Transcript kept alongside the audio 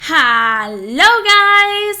Hello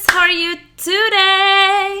guys, how are you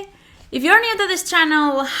today? If you're new to this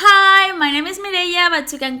channel, hi, my name is Mireia,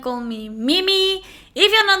 but you can call me Mimi.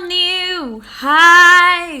 If you're not new,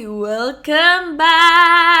 hi, welcome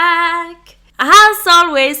back. As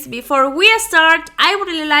always, before we start, I would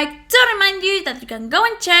really like to remind you that you can go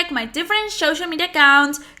and check my different social media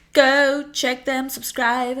accounts. Go check them,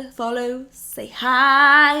 subscribe, follow, say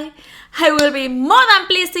hi. I will be more than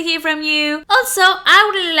pleased to hear from you. Also, I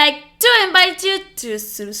would really like to invite you to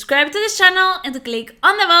subscribe to this channel and to click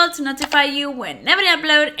on the bell to notify you whenever I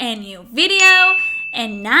upload a new video.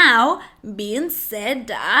 And now, being said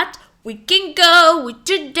that, we can go with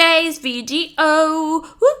today's video.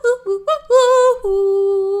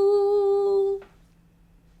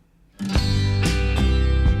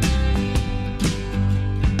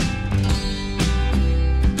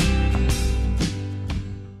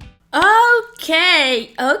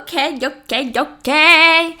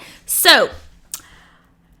 Okay. So,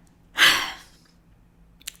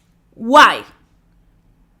 why?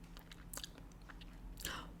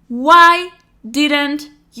 Why didn't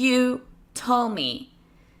you tell me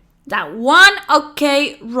that One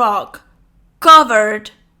OK Rock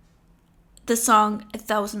covered the song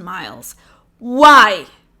 1,000 Miles? Why?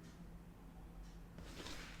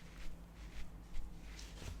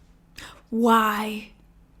 Why?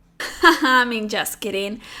 I mean, just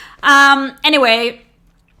kidding. Anyway,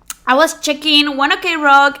 I was checking One OK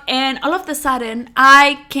Rock, and all of a sudden,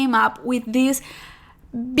 I came up with this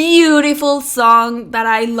beautiful song that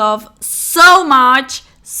I love so much.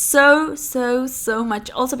 So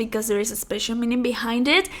much. Also because there is a special meaning behind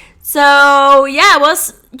it. So, yeah, I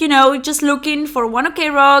was, just looking for One OK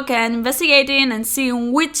Rock and investigating and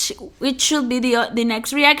seeing which should be the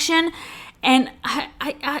next reaction. And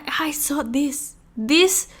I saw this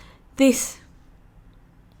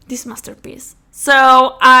masterpiece.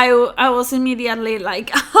 So I was immediately like,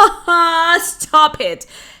 stop it.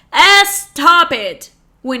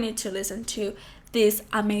 We need to listen to this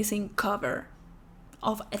amazing cover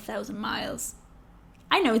of 1,000 Miles.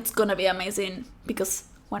 I know it's gonna be amazing because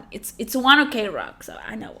it's One OK Rock, so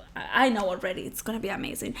I know already it's gonna be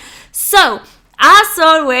amazing. So, as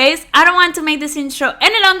always, I don't want to make this intro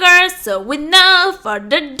any longer, so with no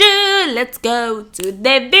further ado, let's go to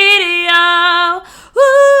the video.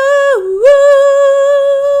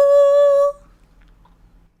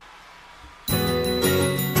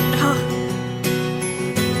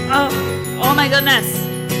 Oh my goodness.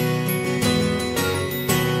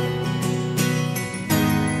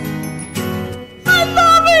 I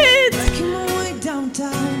love it. Working my way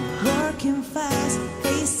downtown, working fast,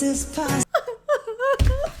 faces past.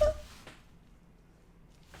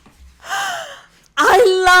 I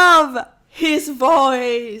love his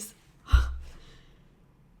voice.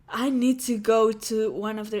 I need to go to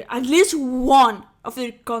at least one of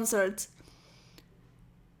their concerts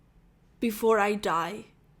before I die.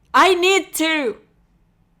 I need to.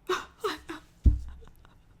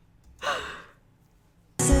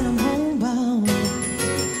 Said I'm homebound.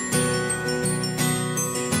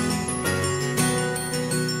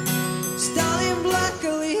 Stallion black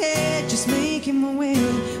curly hair, just making a way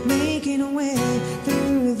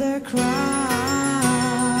through the crowd.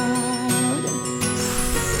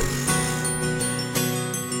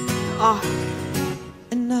 Oh,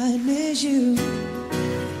 And I miss you,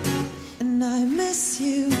 and I miss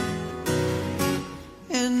you,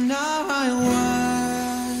 and now I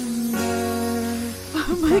wonder.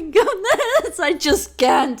 oh my goodness. I just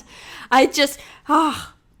can't.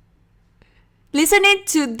 Listening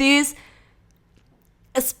to this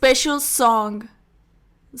special song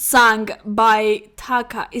sung by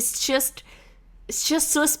Taka is just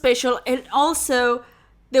so special, and also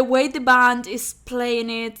the way the band is playing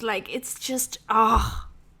it, like it's just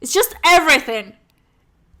everything.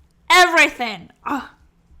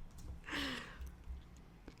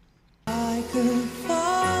 I could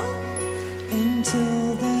fall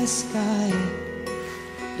into the sky.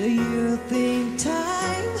 Do you think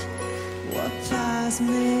time will pass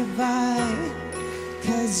me by?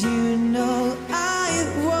 'Cause I'd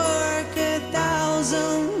work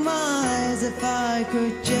 1,000 miles if I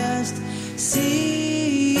could just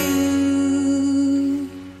see you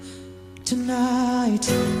tonight.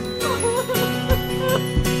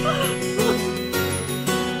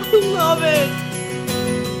 I love it.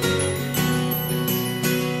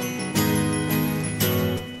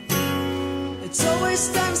 It's always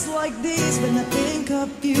times like these when I think of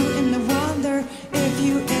you, and I wonder if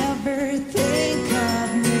you ever think of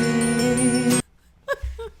me.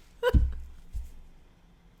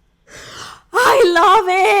 I love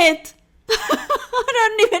it. I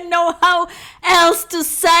don't even know how else to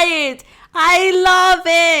say it. I love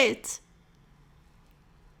it.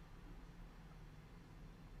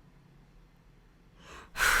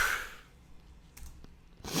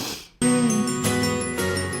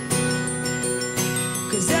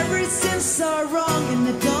 Cause every sin's are wrong and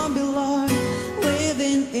it don't belong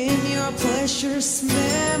living in your pleasure's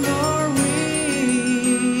memory.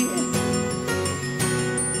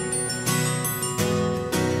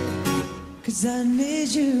 Cause I need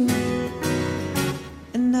you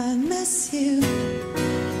and I miss you,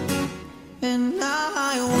 and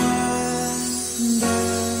I wonder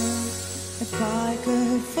if I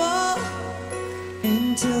could fall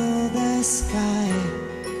into the sky.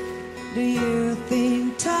 Do you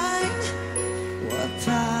think time will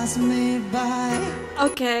pass me by?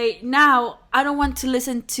 Okay, now I don't want to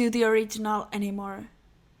listen to the original anymore.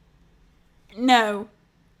 No,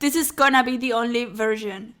 this is gonna be the only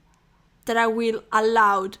version that I will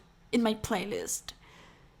allow in my playlist.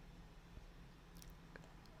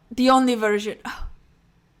 The only version.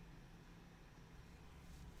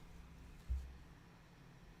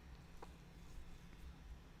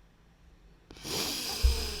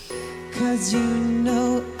 Cause you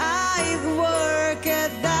know I'd work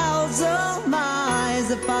 1,000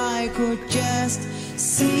 miles if I could just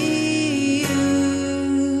see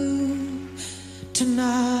you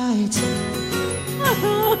tonight.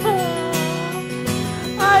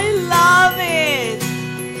 I love it.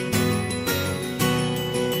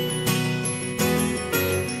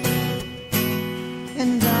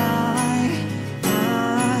 And I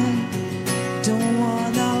don't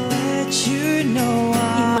wanna let you know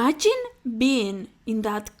Imagine being in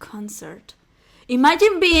that concert.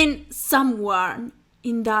 Imagine being someone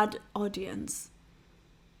in that audience.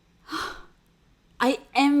 I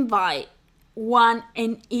envy one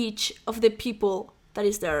and each of the people that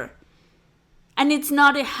is there. And it's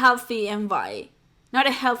not a healthy envy. Not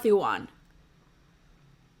a healthy one.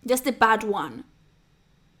 Just a bad one.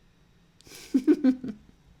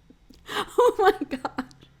 Oh my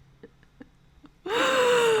god.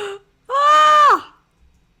 Ah!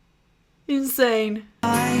 Insane.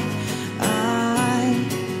 I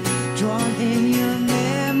drawn in your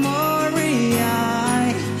memory.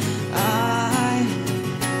 I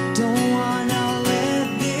don't wanna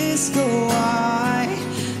let this go. I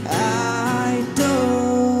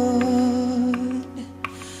don't.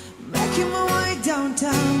 Making my way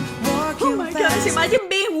downtown, walking Oh my fast. gosh, imagine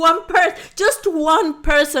being one person, just one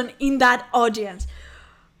person in that audience.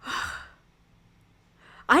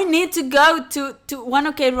 I need to go to One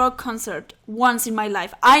OK Rock concert once in my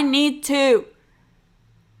life. I need to.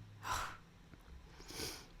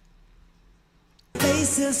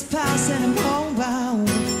 Faces pass and I'm homebound.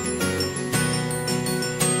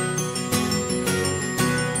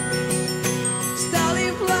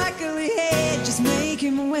 Starting blackly head, just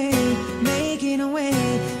making my way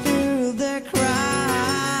through the crowd.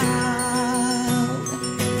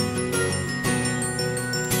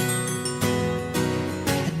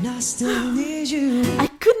 And I still need you. I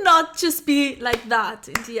could not just be like that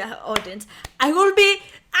in the audience. I will be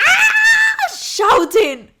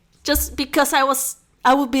shouting just because I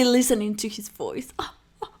will be listening to his voice.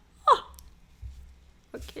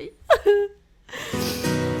 Okay.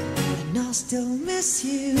 And I still miss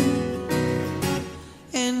you.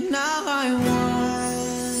 And now I wonder.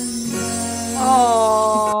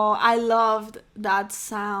 Oh, I loved that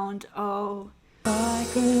sound. Oh. I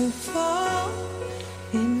could fall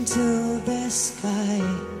into the sky.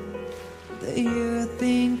 Do you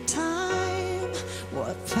think time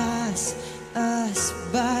would pass us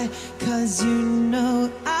by? Cause you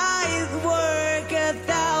know I'd work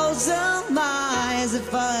 1,000 miles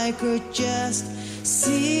if I could just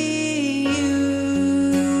see you.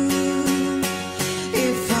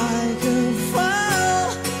 If I could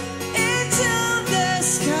fall into the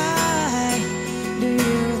sky, do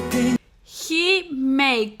you think He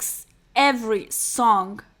makes every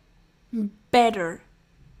song better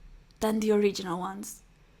than the original ones.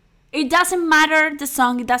 It doesn't matter the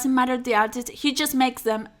song, it doesn't matter the artist, he just makes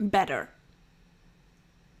them better.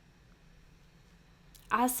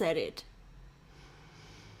 I said it.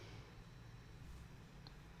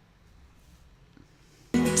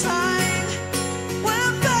 time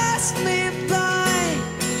will pass me by?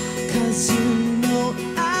 Cause you know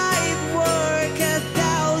I'd work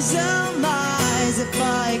 1,000 miles if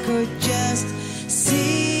I could just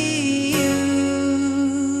see you.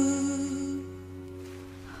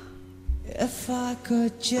 If I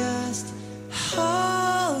could just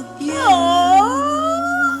hold you.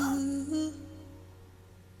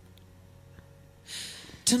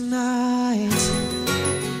 Tonight.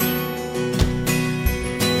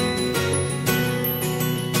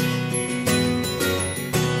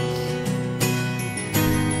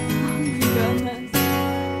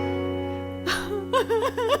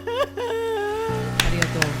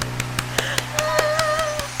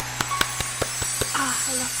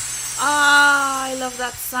 Ah, I love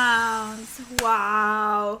that sound.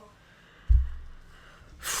 Wow.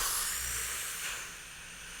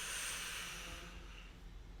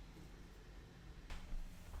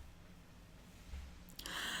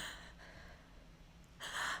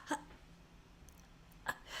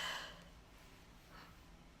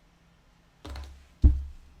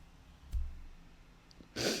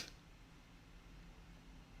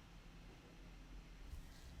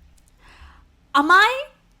 Am I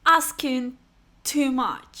asking too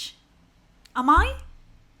much? Am I?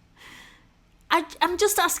 I'm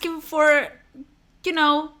just asking for,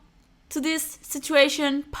 to this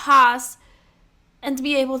situation pass and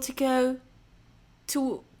be able to go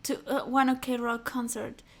to One OK Rock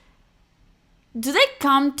concert. Do they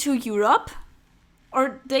come to Europe?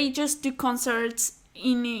 Or they just do concerts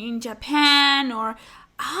in Japan? Or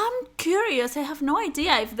I'm curious. I have no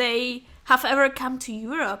idea if they have ever come to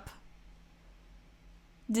Europe.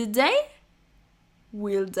 Did they?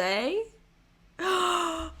 Will they?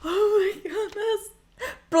 Oh my goodness.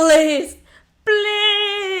 Please,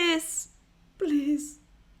 please, please.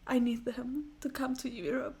 I need them to come to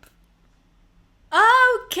Europe.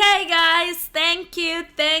 Okay, guys. Thank you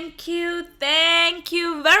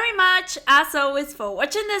very much, as always, for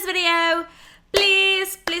watching this video.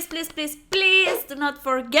 Please, please, please, please, please do not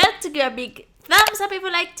forget to give a big thumbs up if you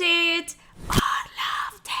liked it or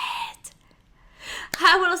loved it.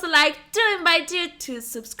 I would also like to invite you to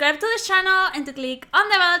subscribe to this channel and to click on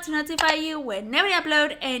the bell to notify you whenever I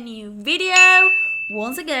upload a new video.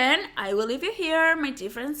 Once again, I will leave you here my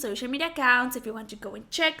different social media accounts if you want to go and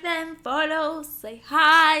check them, follow, say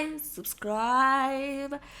hi,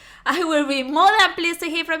 subscribe. I will be more than pleased to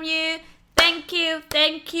hear from you. Thank you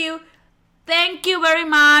very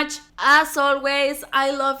much. As always, I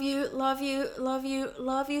love you, love you, love you,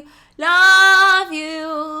 love you, love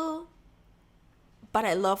you. But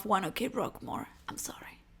I love One OK Rock more. I'm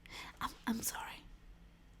sorry. I'm sorry.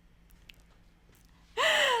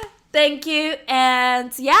 Thank you,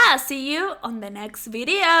 and yeah, see you on the next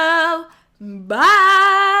video.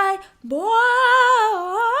 Bye. Bye.